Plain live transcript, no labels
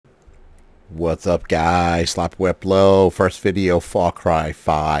What's up, guys? Slap Whip Low. First video, Far Cry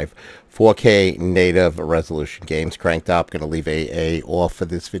 5. 4K native resolution games cranked up. Going to leave AA off for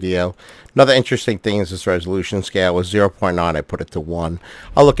this video. Another interesting thing is this resolution scale was 0.9. I put it to 1.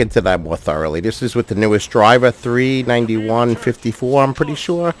 I'll look into that more thoroughly. This is with the newest driver, 39154, I'm pretty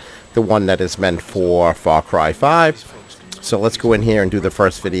sure. The one that is meant for Far Cry 5. So let's go in here and do the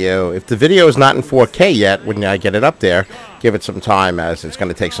first video. If the video is not in 4K yet, when I get it up there, give it some time, as it's going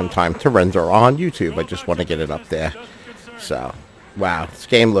to take some time to render on YouTube. I just want to get it up there. So, wow, this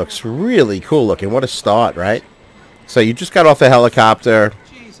game looks really cool looking. What a start, right? So you just got off a helicopter.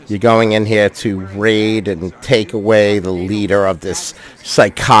 You're going in here to raid and take away the leader of this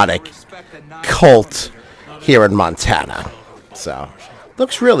psychotic cult here in Montana. So,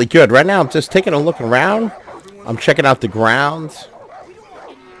 looks really good. Right now I'm just taking a look around. I'm checking out the ground,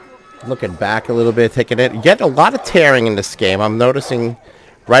 looking back a little bit, taking it. You get a lot of tearing in this game. I'm noticing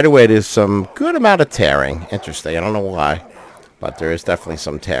right away there's some good amount of tearing. Interesting. I don't know why, but there is definitely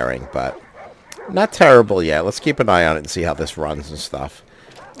some tearing, but not terrible yet. Let's keep an eye on it and see how this runs and stuff.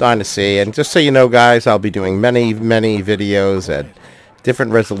 Dying to see. And just so you know, guys, I'll be doing many videos at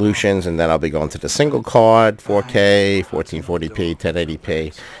different resolutions, and then I'll be going to the single card, 4K, 1440p,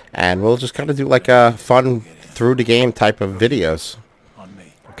 1080p, and we'll just kind of do like a fun through the game type of videos. I'm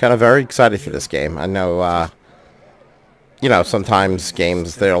kind of very excited for this game. I know, you know, sometimes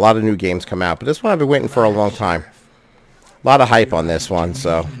there are a lot of new games come out, but this one I've been waiting for a long time. A lot of hype on this one,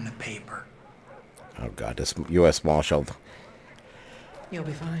 so. Oh God, this U.S. Marshal. You'll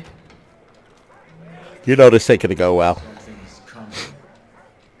be fine. You know this ain't gonna go well.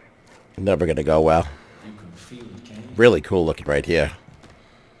 Never gonna go well. Really cool looking right here.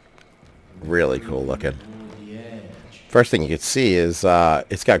 Really cool looking. First thing you can see is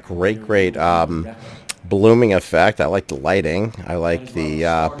it's got great blooming effect. I like the lighting. I like the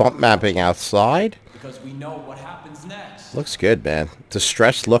bump mapping outside. Looks good, man.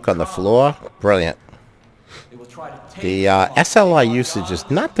 Distressed look on the floor. Brilliant. The SLI usage is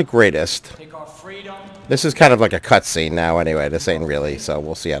not the greatest. This is kind of like a cutscene now anyway. This ain't really, so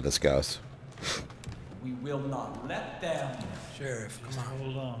we'll see how this goes. We will not let them. Sheriff, come on.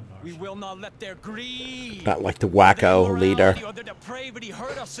 Hold on. We will not let their greed. Not like the wacko leader.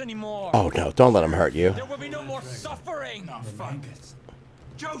 Oh no, don't let him hurt you. There will be no more suffering. No, fuck it.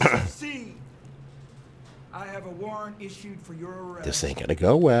 Joseph C. I have a warrant issued for your arrest. This ain't gonna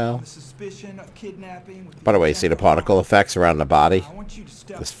go well. The suspicion of kidnapping. By the way, you see the particle effects around the body?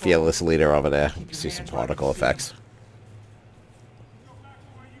 This fearless leader over there. You can see some particle effects.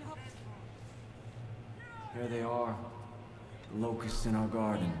 Here they are. The locusts in our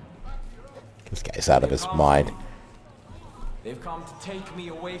garden. This guy's out of his mind. They've come to take me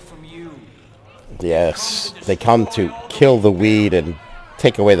away from you. Yes, they come to kill the weed and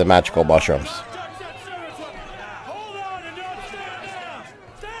take away the magical mushrooms.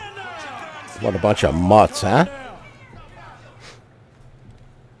 What a bunch of mutts, huh?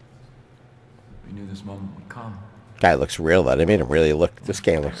 We knew this moment would come. Guy looks real, though. They made him really look. This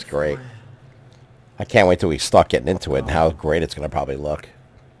game looks great. I can't wait till we start getting into it and how great it's going to probably look.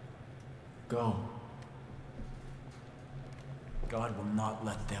 Go. God will not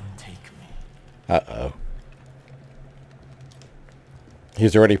let them take me. Uh-oh.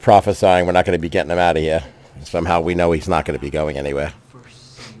 He's already prophesying we're not going to be getting him out of here. Somehow we know he's not going to be going anywhere.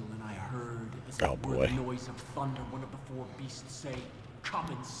 Oh boy. The noise of thunder, one of the four beasts say, "Come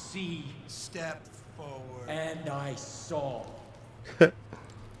and see." Step forward. And I saw. And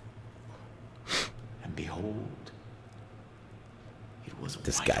behold, it was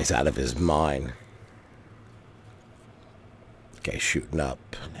This guy's out of his mind. This guy's shooting up.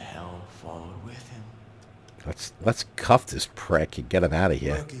 And hell followed with him. Let's cuff this prick and get him out of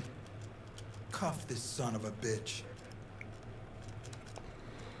here. Rookie, cuff this son of a bitch.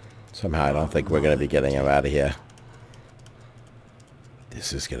 Somehow I don't think we're going to be getting him out of here.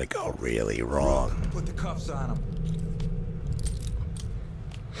 This is going to go really wrong. Put the cuffs on him.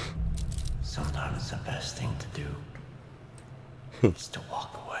 Sometimes the best thing to do is to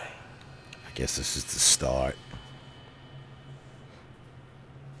walk away. I guess this is the start.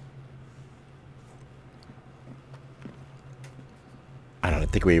 I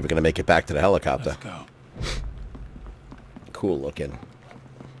don't think we're even going to make it back to the helicopter. Let's go. Cool looking.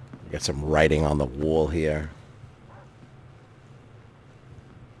 Got some writing on the wall here.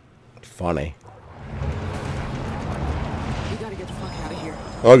 Funny. We gotta get the fuck out of here.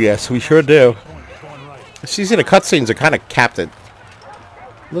 Oh yes, we sure do. See, the cutscenes are kind of capped at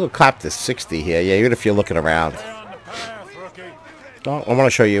a little capped at 60 here. Yeah, even if you're looking around. I want to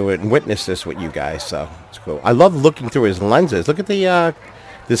show you and witness this with you guys, so it's cool. I love looking through his lenses. Look at the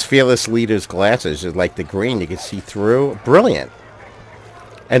This Fearless Leader's glasses is like the green. You can see through. Brilliant.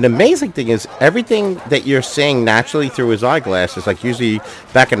 And the amazing thing is, everything that you're seeing naturally through his eyeglasses, like usually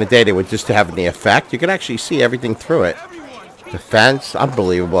back in the day they would just have the effect, you can actually see everything through it. Defense,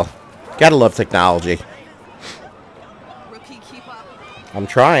 unbelievable. Gotta love technology. Rookie, keep up. I'm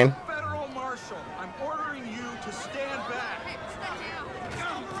trying. Federal Marshal, I'm ordering you to stand back.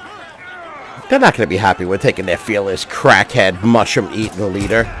 They're not gonna be happy with taking their fearless, crackhead, mushroom-eating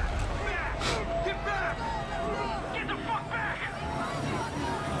leader. Get back! Get the fuck back!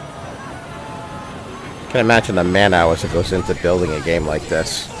 Can imagine the man hours that goes into building a game like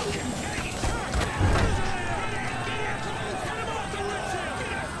this.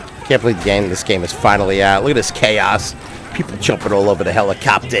 Can't believe this game is finally out. Look at this chaos. People jumping all over the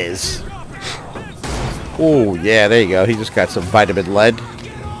helicopters. Oh, yeah, there you go. He just got some vitamin lead.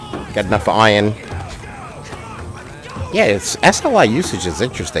 Got enough iron. Yeah, it's SLI usage is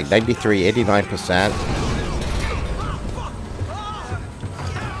interesting. 93, 89%.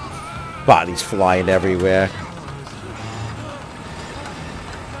 Bodies flying everywhere.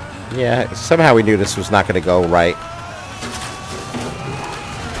 Yeah, somehow we knew this was not going to go right.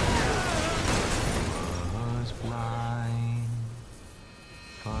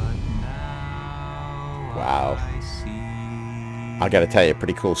 Wow. I gotta tell you,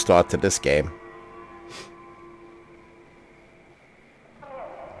 pretty cool start to this game.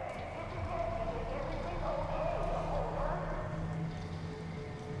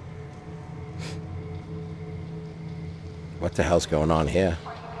 What the hell's going on here?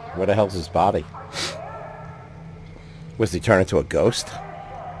 Where the hell's his body? Was he turned into a ghost?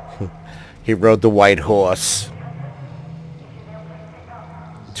 He rode the white horse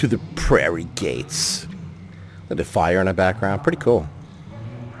to the prairie gates. Look at the fire in the background. Pretty cool.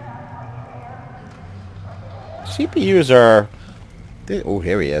 CPUs are... Oh,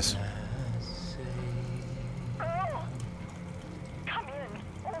 here he is.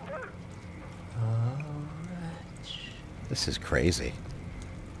 This is crazy.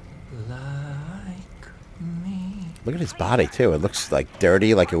 Look at his body, too. It looks like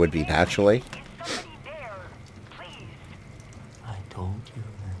dirty, like it would be naturally. I told you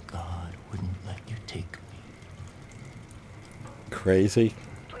that God wouldn't let you take me. Crazy.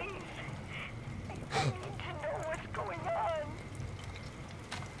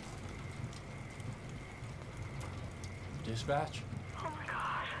 Dispatch? Oh my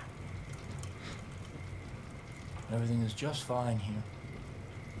God. Everything is just fine here.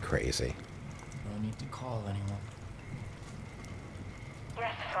 Crazy. No need to call anyone.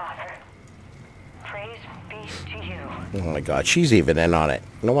 Yes, Father. Praise be to you. Oh my god, she's even in on it.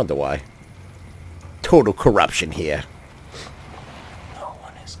 No wonder why. Total corruption here. No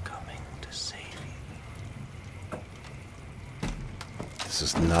one is coming to save you. This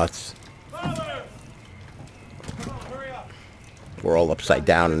is nuts. Father! Come on, hurry up. We're all upside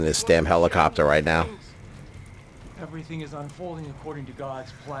down in this damn helicopter right now. Everything is unfolding according to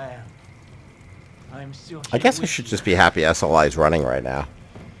God's plan. I am still I guess I should just be happy SLI is running right now.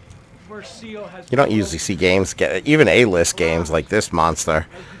 You don't usually see games get, even A-list games like this monster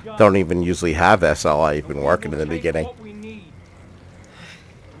don't even usually have SLI even working in the beginning.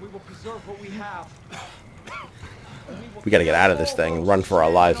 We gotta get out of this thing and run for our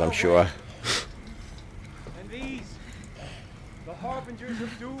lives, I'm sure.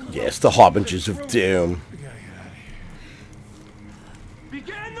 Yes, the Harbingers of Doom.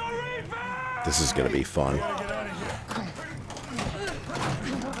 This is gonna be fun.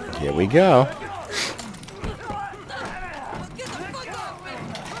 Here we go.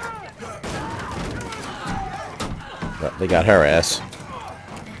 Well, they got her ass.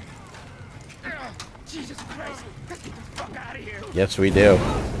 Jesus Christ! Get the fuck out of here! Yes, we do.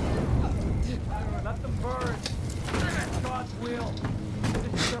 Let them burn. That's God's will.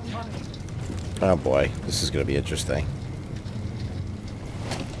 This is their punishment. Oh boy, this is gonna be interesting.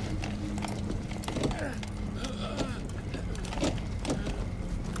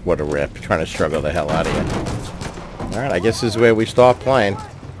 What a rip. Trying to struggle the hell out of you. Alright, I guess this is where we start playing.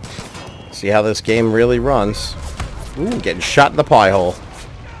 See how this game really runs. Ooh, getting shot in the pie hole.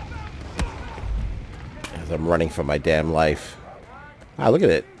 As I'm running for my damn life. Wow, look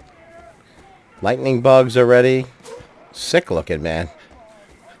at it. Lightning bugs already. Sick looking, man.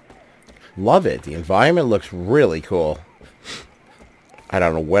 Love it. The environment looks really cool. I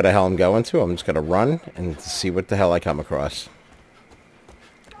don't know where the hell I'm going to. I'm just going to run and see what the hell I come across.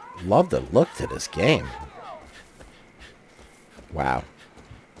 Love the look to this game. Wow.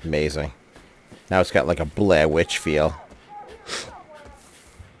 Amazing. Now it's got like a Blair Witch feel.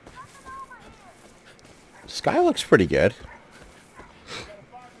 Sky looks pretty good.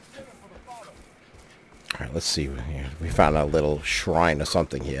 Alright, let's see. We found a little shrine or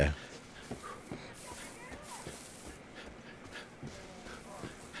something here.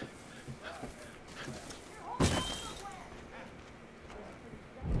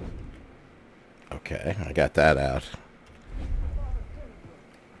 Okay, I got that out.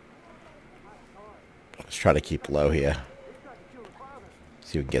 Let's try to keep low here.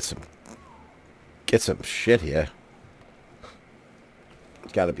 See if we can get some shit here.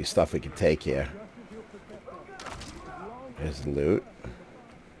 There's got to be stuff we can take here. There's loot.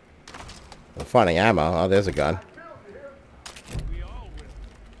 We're finding ammo. Oh, there's a gun.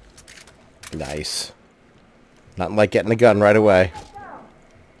 Nice. Nothing like getting a gun right away.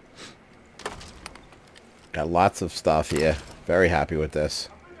 Got lots of stuff here. Very happy with this.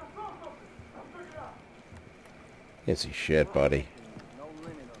 Can't see shit, buddy.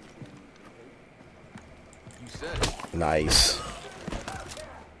 Nice.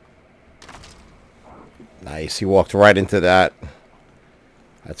 Nice. He walked right into that.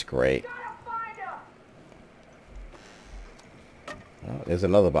 That's great. Oh, there's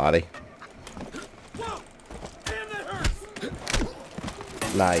another body.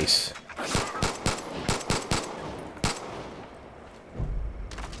 Nice.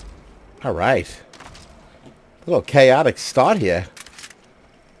 All right. A little chaotic start here.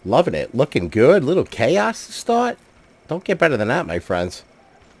 Loving it. Looking good. Little chaos to start. Don't get better than that, my friends.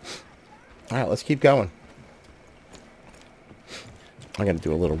 All right, let's keep going. I'm going to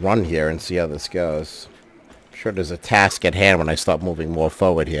do a little run here and see how this goes. I'm sure there's a task at hand when I start moving more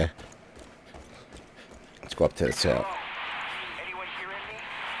forward here. Let's go up to this hill. Anyone hearing me?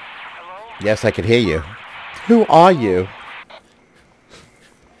 Hello? Yes, I can hear you. Who are you?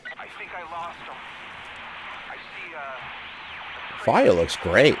 I think I lost him. I see Fire looks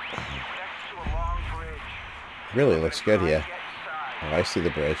great. next to a long bridge. Really looks good here. Get inside. Oh, I see the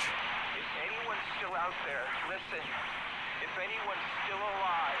bridge. If anyone's still out there, listen. If anyone's still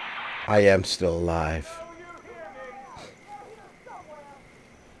alive, I am still alive.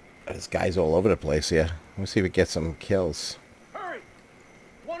 This guy's all over the place here. Let's see if we get some kills. Hurry!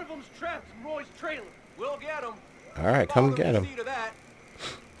 One of them's trapped in Roy's trailer. We'll get him. Alright, come get him. See to that.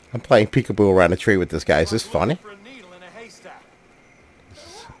 I'm playing peekaboo around a tree with this guy. Is this funny? For a needle in a haystack.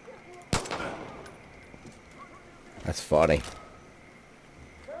 That's funny.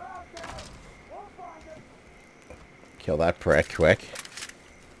 Kill that prick quick.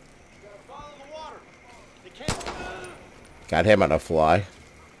 Follow the water. They can't. Got him on a fly.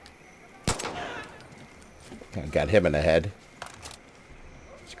 Got him in the head.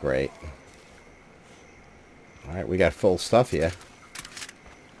 It's great. Alright, we got full stuff here.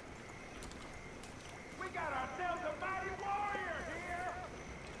 We got ourselves a mighty warrior here.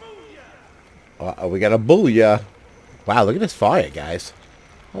 Booyah! Uh-oh, we got a booyah. Wow, look at this fire, guys.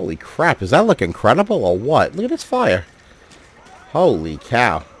 Holy crap, does that look incredible or what? Look at this fire. Holy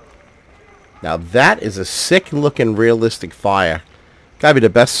cow. Now that is a sick looking realistic fire. Gotta be the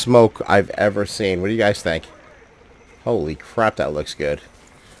best smoke I've ever seen. What do you guys think? Holy crap, that looks good.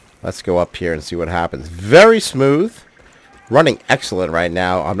 Let's go up here and see what happens. Very smooth. Running excellent right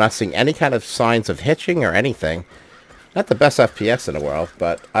now. I'm not seeing any kind of signs of hitching or anything. Not the best FPS in the world,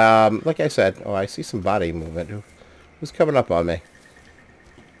 but like I said, oh, I see some body movement. Who's coming up on me?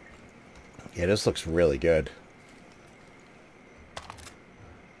 Yeah, this looks really good.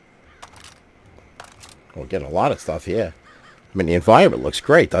 We're getting a lot of stuff here. I mean, the environment looks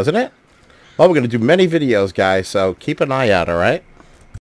great, doesn't it? Well, we're going to do many videos, guys, so keep an eye out, all right?